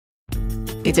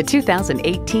It's a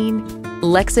 2018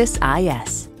 Lexus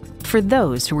IS. For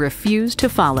those who refuse to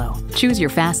follow, choose your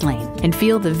fast lane and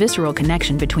feel the visceral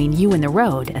connection between you and the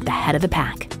road at the head of the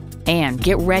pack. And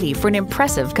get ready for an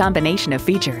impressive combination of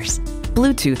features: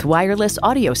 Bluetooth wireless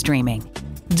audio streaming,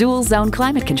 dual zone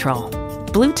climate control,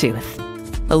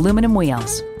 Bluetooth, aluminum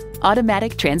wheels,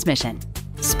 automatic transmission,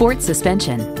 sport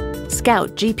suspension,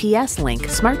 Scout GPS Link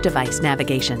smart device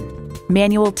navigation,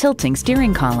 manual tilting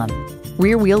steering column,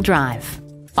 rear wheel drive,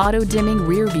 auto dimming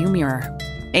rear view mirror,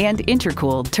 and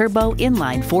intercooled turbo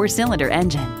inline 4-cylinder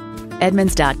engine.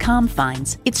 Edmunds.com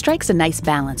finds it strikes a nice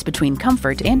balance between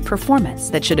comfort and performance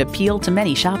that should appeal to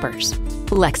many shoppers.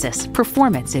 Lexus,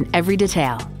 performance in every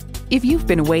detail. If you've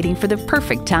been waiting for the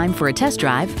perfect time for a test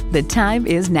drive, the time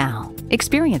is now.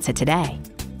 Experience it today.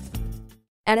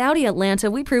 At Audi Atlanta,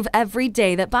 we prove every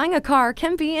day that buying a car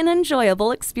can be an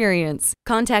enjoyable experience.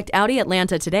 Contact Audi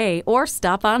Atlanta today or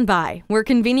stop on by. We're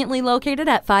conveniently located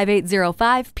at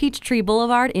 5805 Peachtree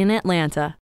Boulevard in Atlanta.